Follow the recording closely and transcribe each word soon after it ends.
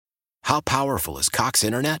How powerful is Cox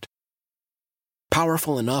Internet?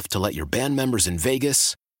 Powerful enough to let your band members in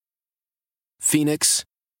Vegas, Phoenix,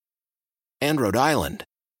 and Rhode Island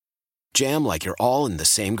jam like you're all in the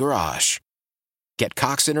same garage. Get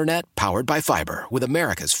Cox Internet powered by fiber with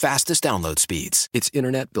America's fastest download speeds. It's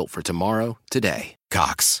internet built for tomorrow, today.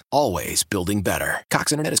 Cox, always building better.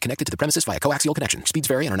 Cox Internet is connected to the premises via coaxial connection. Speeds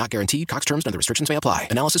vary and are not guaranteed. Cox terms and other restrictions may apply.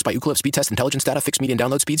 Analysis by Ookla Speed Test Intelligence Data. Fixed median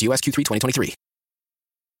download speeds. US Q3 2023.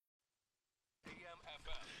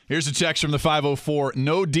 Here's a text from the 504.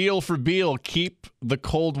 No deal for Beal. Keep the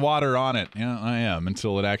cold water on it. Yeah, I am,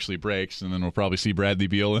 until it actually breaks, and then we'll probably see Bradley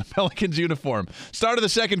Beal in a Pelicans uniform. Start of the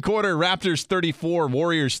second quarter, Raptors 34,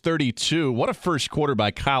 Warriors 32. What a first quarter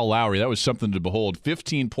by Kyle Lowry. That was something to behold.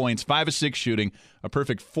 15 points, 5 of 6 shooting, a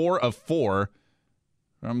perfect 4 of 4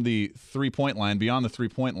 from the three-point line, beyond the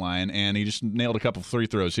three-point line, and he just nailed a couple free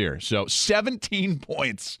throws here. So 17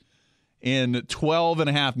 points in 12 and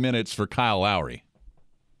a half minutes for Kyle Lowry.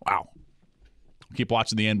 Wow. Keep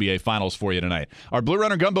watching the NBA Finals for you tonight. Our Blue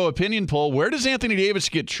Runner Gumbo opinion poll, where does Anthony Davis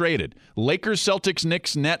get traded? Lakers, Celtics,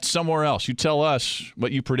 Knicks, Nets, somewhere else. You tell us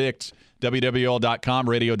what you predict. WWL.com,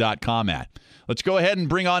 radio.com at. Let's go ahead and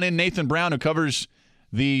bring on in Nathan Brown, who covers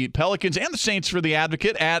the Pelicans and the Saints for The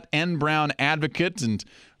Advocate at N Brown Advocate. And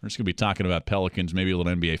we're just going to be talking about Pelicans, maybe a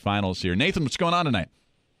little NBA Finals here. Nathan, what's going on tonight?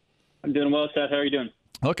 I'm doing well, Seth. How are you doing?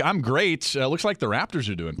 Look, I'm great. Looks like the Raptors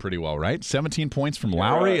are doing pretty well, right? 17 points from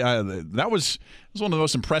Lowry. That was one of the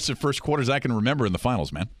most impressive first quarters I can remember in the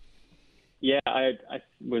finals, man. Yeah, I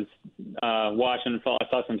was watching. I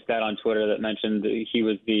saw some stat on Twitter that mentioned he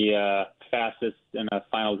was the fastest in a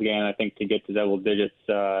finals game, I think, to get to double digits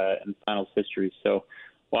in finals history. So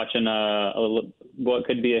watching what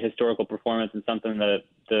could be a historical performance and something that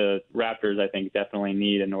the Raptors, I think, definitely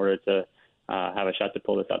need in order to have a shot to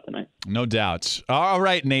pull this out tonight. No doubt. All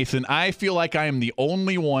right, Nathan. I feel like I am the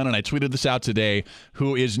only one, and I tweeted this out today,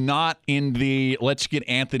 who is not in the let's get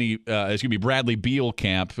Anthony, it's going to be Bradley Beal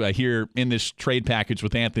camp here in this trade package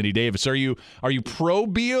with Anthony Davis. Are you pro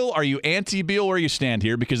Beal? Are you anti Beal? Where you stand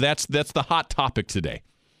here? Because that's the hot topic today.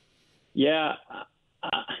 Yeah.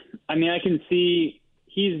 I mean, I can see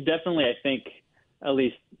he's definitely, I think, at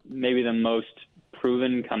least maybe the most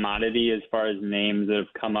proven commodity as far as names that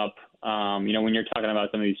have come up. When you're talking about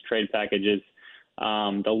some of these trade packages,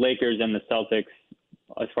 the Lakers and the Celtics,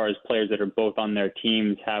 as far as players that are both on their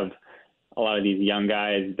teams, have a lot of these young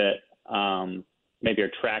guys that maybe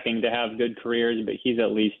are tracking to have good careers, but he's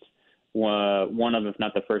at least one of, if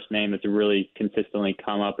not the first name, that's really consistently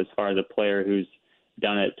come up as far as a player who's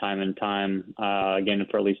done it time and time, again,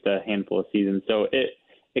 for at least a handful of seasons. So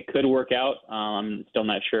it could work out. I'm still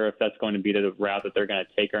not sure if that's going to be the route that they're going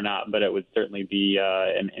to take or not, but it would certainly be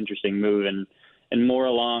an interesting move and more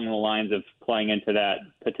along the lines of playing into that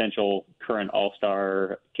potential current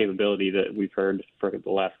all-star capability that we've heard for the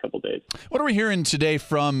last couple of days. What are we hearing today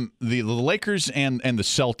from the Lakers and the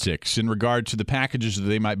Celtics in regard to the packages that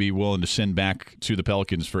they might be willing to send back to the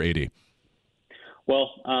Pelicans for AD?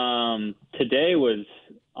 Well, today was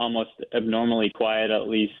almost abnormally quiet, at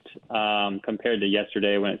least compared to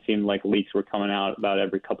yesterday when it seemed like leaks were coming out about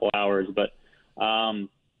every couple hours. But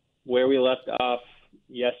where we left off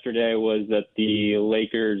yesterday was that the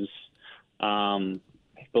Lakers, I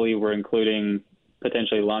believe, were including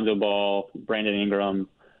potentially Lonzo Ball, Brandon Ingram,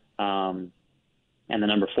 and the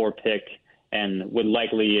number 4 pick, and would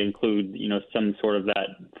likely include, some sort of that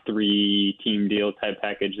 3-team deal type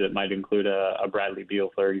package that might include a Bradley Beal,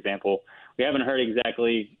 for example. We haven't heard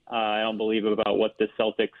exactly, I don't believe, about what the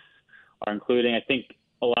Celtics are including. I think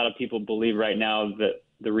a lot of people believe right now that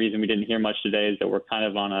the reason we didn't hear much today is that we're kind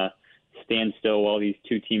of on a standstill while these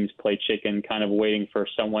two teams play chicken, kind of waiting for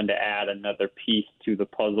someone to add another piece to the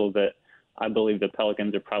puzzle that I believe the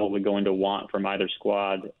Pelicans are probably going to want from either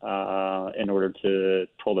squad in order to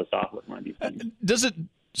pull this off with one of these teams. Does it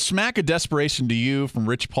smack of desperation to you from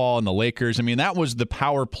Rich Paul and the Lakers? I mean, that was the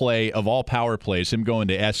power play of all power plays, him going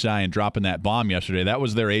to SI and dropping that bomb yesterday. That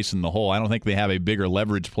was their ace in the hole. I don't think they have a bigger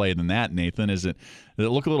leverage play than that, Nathan. Does it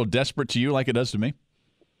look a little desperate to you like it does to me?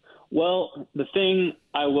 Well, the thing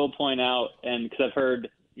I will point out, and because I've heard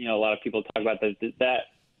a lot of people talk about that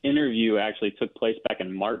interview actually took place back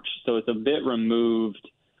in March, so it's a bit removed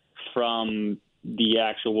from the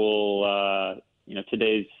actual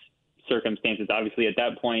today's circumstances. Obviously, at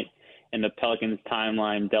that point in the Pelicans'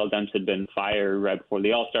 timeline, Dell Demps had been fired right before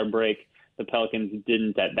the All-Star break. The Pelicans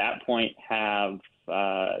didn't at that point have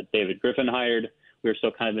David Griffin hired. We were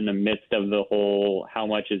still kind of in the midst of the whole how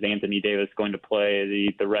much is Anthony Davis going to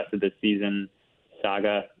play the rest of the season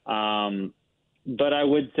saga. But I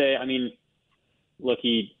would say, I mean, look,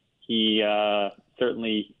 he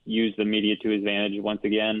certainly used the media to his advantage once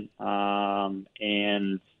again.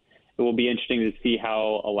 And it will be interesting to see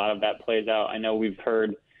how a lot of that plays out. I know we've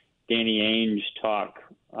heard Danny Ainge talk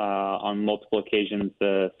on multiple occasions,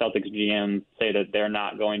 the Celtics GM, say that they're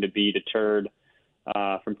not going to be deterred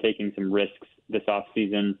from taking some risks this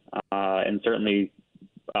offseason, and certainly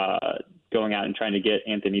going out and trying to get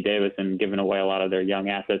Anthony Davis and giving away a lot of their young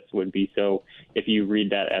assets would be so. If you read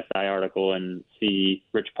that SI article and see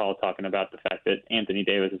Rich Paul talking about the fact that Anthony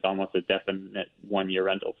Davis is almost a definite one-year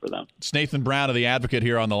rental for them. It's Nathan Brown of The Advocate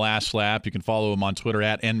here on The Last Lap. You can follow him on Twitter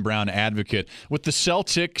at @NBrownAdvocate. With the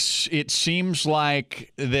Celtics, it seems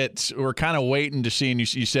like that we're kind of waiting to see, and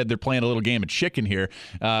you said they're playing a little game of chicken here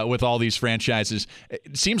with all these franchises.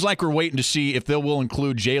 It seems like we're waiting to see if they will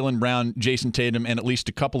include Jaylen Brown, Jason Tatum, and at least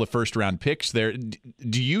a couple of first-round picks there.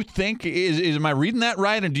 Do you think, am I reading that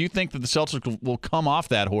right, and do you think that the Celtics will come off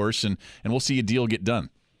that horse and we'll see a deal get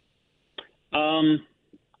done?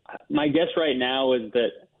 My guess right now is that,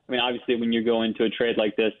 I mean, obviously when you go into a trade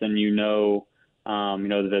like this and you know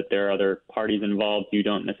that there are other parties involved, you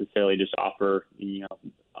don't necessarily just offer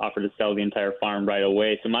to sell the entire farm right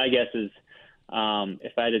away. So my guess is,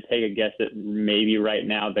 if I had to take a guess, that maybe right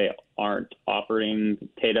now they aren't offering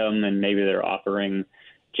Tatum, and maybe they're offering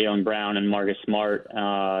Jaylen Brown and Marcus Smart,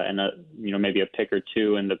 and maybe a pick or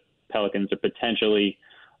two, and the Pelicans are potentially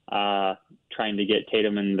trying to get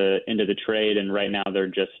Tatum into the trade, and right now they're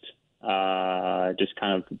just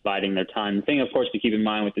kind of biding their time. The thing, of course, to keep in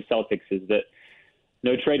mind with the Celtics is that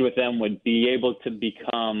no trade with them would be able to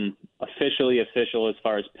become officially official as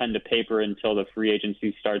far as pen to paper until the free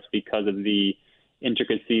agency starts, because of the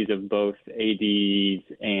intricacies of both AD's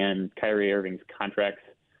and Kyrie Irving's contracts.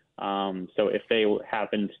 So if they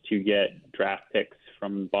happened to get draft picks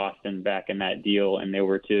from Boston back in that deal, and they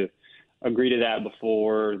were to agree to that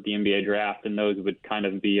before the NBA draft, and those would kind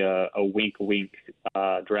of be a wink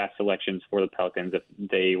draft selections for the Pelicans if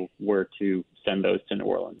they were to send those to New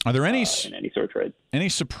Orleans. Are there any in any sort of trade? Any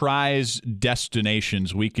surprise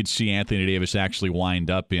destinations we could see Anthony Davis actually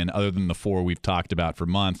wind up in, other than the four we've talked about for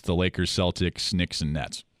months: the Lakers, Celtics, Knicks, and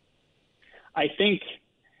Nets? I think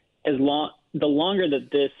the longer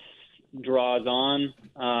that this draws on,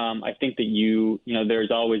 I think that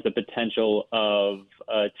there's always the potential of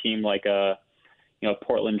a team like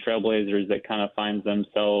Portland Trailblazers that kind of finds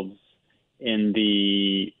themselves in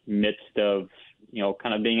the midst of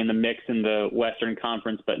kind of being in the mix in the Western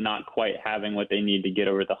Conference, but not quite having what they need to get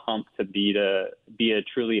over the hump to be a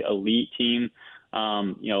truly elite team. A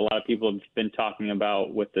lot of people have been talking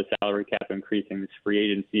about, with the salary cap increasing this free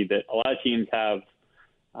agency, that a lot of teams have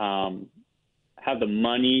the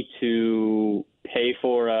money to pay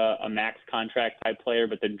for a max contract type player,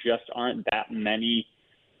 but there just aren't that many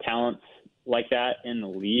talents like that in the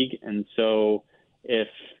league. And so if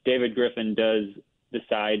David Griffin does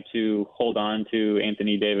decide to hold on to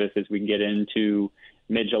Anthony Davis as we get into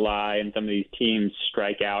mid-July and some of these teams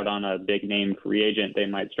strike out on a big name free agent, they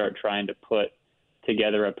might start trying to put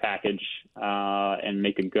together a package and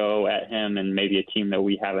make a go at him, and maybe a team that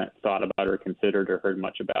we haven't thought about or considered or heard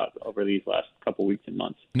much about over these last couple weeks and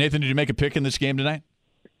months. Nathan, did you make a pick in this game tonight?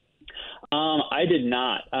 I did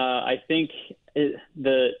not. I think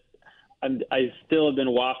I still have been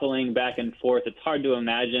waffling back and forth. It's hard to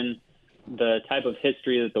imagine the type of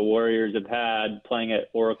history that the Warriors have had playing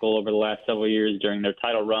at Oracle over the last several years during their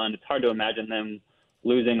title run. It's hard to imagine them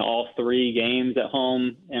losing all three games at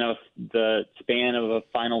home in the span of a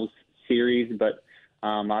finals series. But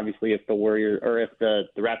obviously, if the Warriors or if the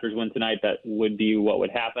Raptors win tonight, that would be what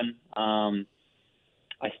would happen.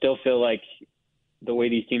 I still feel like the way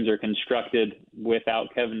these teams are constructed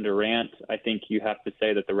without Kevin Durant, I think you have to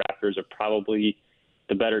say that the Raptors are probably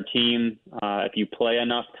the better team if you play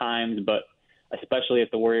enough times, but especially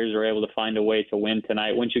if the Warriors are able to find a way to win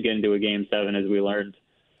tonight. Once you get into a Game 7, as we learned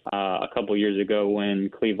a couple years ago when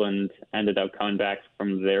Cleveland ended up coming back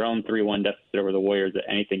from their own 3-1 deficit over the Warriors, that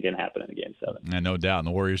anything can happen in a Game 7. And no doubt. And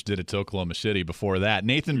the Warriors did it to Oklahoma City before that.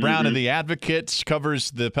 Nathan Brown of The Advocate covers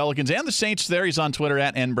the Pelicans and the Saints there. He's on Twitter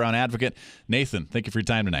at @NBrownAdvocate. Nathan, thank you for your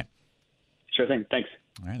time tonight. Sure thing. Thanks.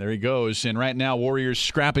 All right, there he goes. And right now, Warriors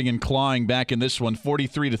scrapping and clawing back in this one,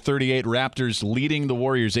 43-38. Raptors leading the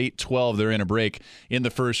Warriors 8-12. They're in a break in the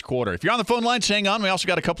first quarter. If you're on the phone lines, hang on. We also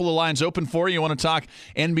got a couple of lines open for you. You want to talk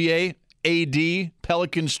NBA, AD,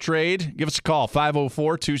 Pelicans trade? Give us a call,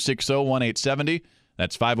 504-260-1870.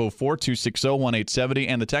 That's 504-260-1870.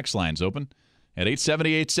 And the text line's open at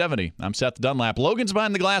 870-870. I'm Seth Dunlap. Logan's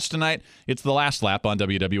behind the glass tonight. It's The Last Lap on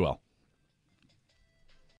WWL.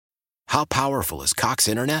 How powerful is Cox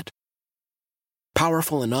Internet?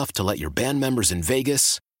 Powerful enough to let your band members in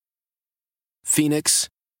Vegas, Phoenix,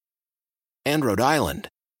 and Rhode Island.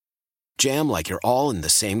 Jam like you're all in the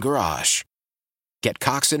same garage. Get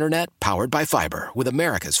Cox Internet powered by fiber with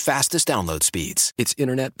America's fastest download speeds. It's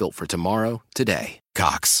internet built for tomorrow, today.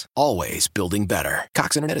 Cox, always building better.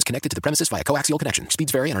 Cox Internet is connected to the premises via coaxial connection.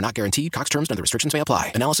 Speeds vary and are not guaranteed. Cox terms and other restrictions may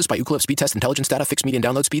apply. Analysis by Ookla of Speed Test Intelligence data. Fixed median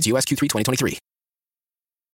download speeds. US Q3 2023.